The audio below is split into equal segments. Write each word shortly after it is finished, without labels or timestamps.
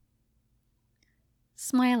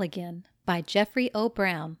Smile Again by Jeffrey O.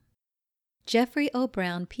 Brown. Jeffrey O.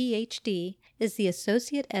 Brown, Ph.D., is the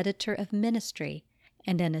Associate Editor of Ministry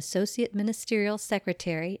and an Associate Ministerial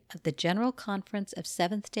Secretary of the General Conference of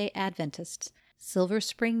Seventh-day Adventists, Silver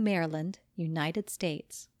Spring, Maryland, United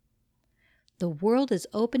States. "The world is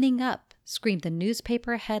opening up," screamed the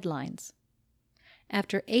newspaper headlines.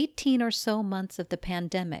 After 18 or so months of the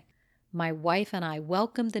pandemic, my wife and I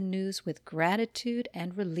welcomed the news with gratitude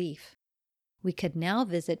and relief. We could now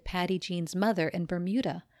visit Patty Jean's mother in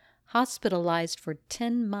Bermuda, hospitalized for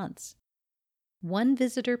 10 months. 1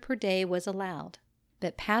 visitor per day was allowed,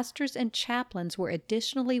 but pastors and chaplains were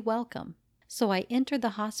additionally welcome, so I entered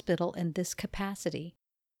the hospital in this capacity.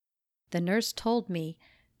 The nurse told me,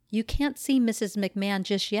 "You can't see Mrs. McMahon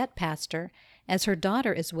just yet, Pastor, as her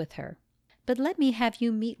daughter is with her, but let me have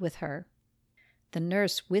you meet with her." The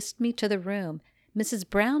nurse whisked me to the room. "Mrs.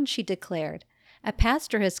 Brown," she declared, "a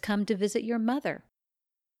pastor has come to visit your mother.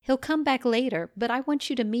 He'll come back later, but I want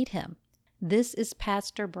you to meet him. This is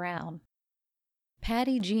Pastor Brown."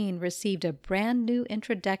 Patty Jean received a brand new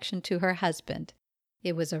introduction to her husband.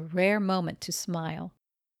 It was a rare moment to smile.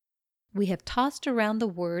 We have tossed around the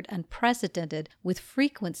word unprecedented with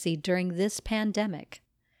frequency during this pandemic.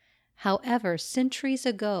 However, centuries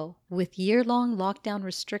ago, with year-long lockdown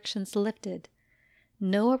restrictions lifted,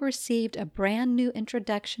 Noah received a brand new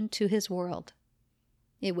introduction to his world.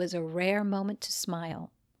 It was a rare moment to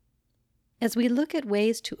smile. As we look at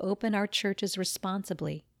ways to open our churches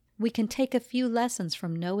responsibly, we can take a few lessons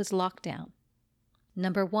from Noah's lockdown.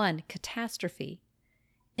 Number 1, catastrophe.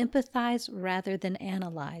 Empathize rather than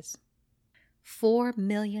analyze. 4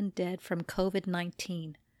 million dead from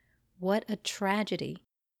COVID-19. What a tragedy.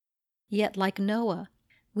 Yet, like Noah,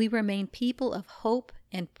 we remain people of hope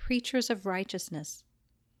and preachers of righteousness.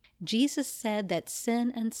 Jesus said that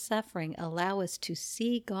sin and suffering allow us to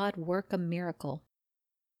see God work a miracle.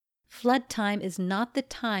 Flood time is not the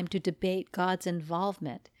time to debate God's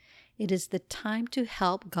involvement. It is the time to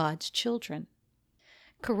help God's children.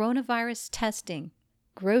 Coronavirus testing,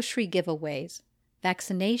 grocery giveaways,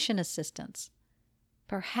 vaccination assistance.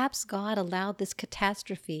 Perhaps God allowed this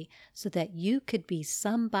catastrophe so that you could be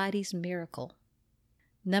somebody's miracle.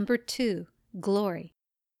 Number 2, glory.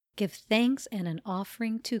 Give thanks and an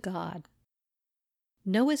offering to God.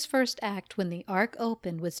 Noah's first act when the ark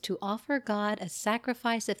opened was to offer God a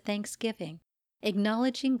sacrifice of thanksgiving,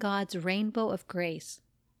 acknowledging God's rainbow of grace.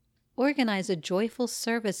 Organize a joyful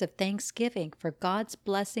service of thanksgiving for God's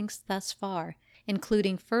blessings thus far,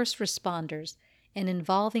 including first responders, and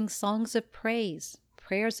involving songs of praise,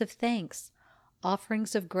 prayers of thanks,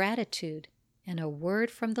 offerings of gratitude, and a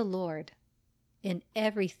word from the Lord. In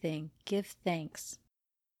everything, give thanks.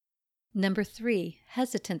 Number 3,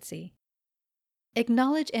 hesitancy.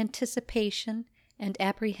 Acknowledge anticipation and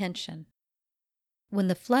apprehension. When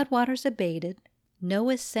the floodwaters abated,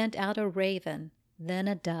 Noah sent out a raven, then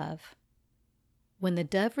a dove. When the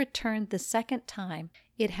dove returned the second time,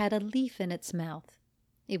 it had a leaf in its mouth.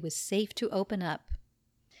 It was safe to open up.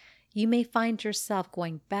 You may find yourself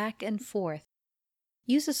going back and forth.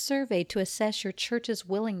 Use a survey to assess your church's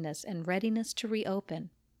willingness and readiness to reopen,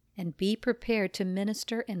 and be prepared to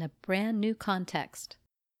minister in a brand new context.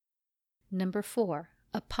 Number 4,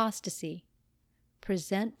 apostasy.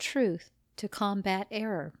 Present truth to combat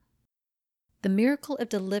error. The miracle of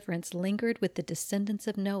deliverance lingered with the descendants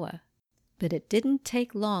of Noah, but it didn't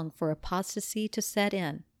take long for apostasy to set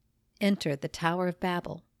in. Enter the Tower of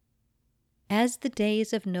Babel. As the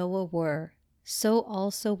days of Noah were, so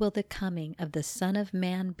also will the coming of the Son of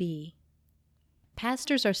Man be.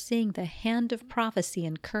 Pastors are seeing the hand of prophecy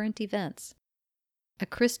in current events. A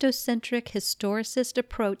Christocentric historicist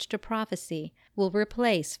approach to prophecy will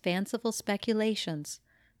replace fanciful speculations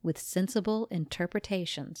with sensible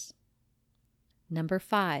interpretations. Number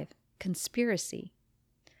 5, conspiracy.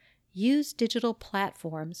 Use digital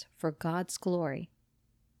platforms for God's glory.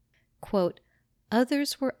 Quote,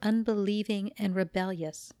 "Others were unbelieving and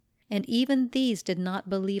rebellious, and even these did not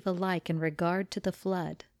believe alike in regard to the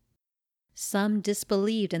flood. Some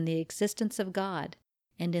disbelieved in the existence of God,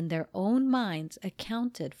 and in their own minds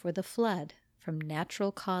accounted for the flood from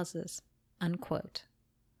natural causes." Unquote.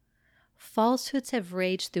 Falsehoods have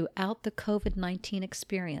raged throughout the COVID-19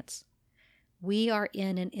 experience. We are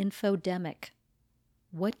in an infodemic.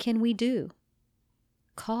 What can we do?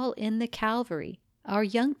 Call in the Calvary, our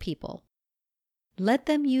young people. Let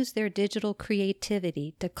them use their digital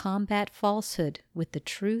creativity to combat falsehood with the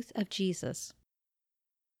truth of Jesus.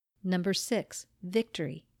 Number 6,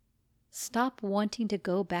 victory. Stop wanting to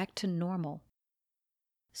go back to normal.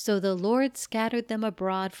 So the Lord scattered them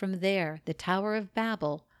abroad from there, the Tower of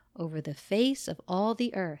Babel, over the face of all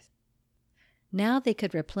the earth. Now they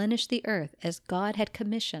could replenish the earth as God had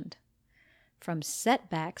commissioned. From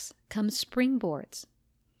setbacks come springboards.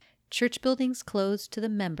 Church buildings closed to the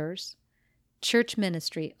members. Church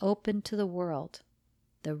ministry open to the world.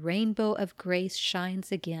 The rainbow of grace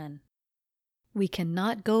shines again. We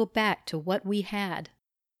cannot go back to what we had.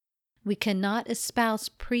 We cannot espouse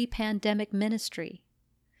pre-pandemic ministry.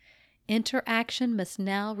 Interaction must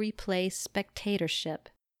now replace spectatorship,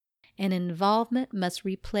 and involvement must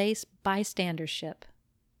replace bystandership.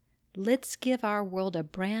 Let's give our world a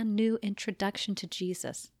brand new introduction to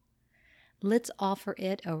Jesus. Let's offer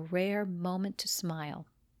it a rare moment to smile.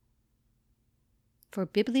 For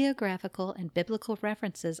bibliographical and biblical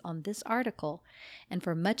references on this article, and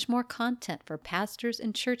for much more content for pastors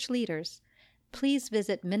and church leaders, please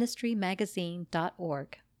visit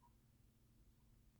ministrymagazine.org.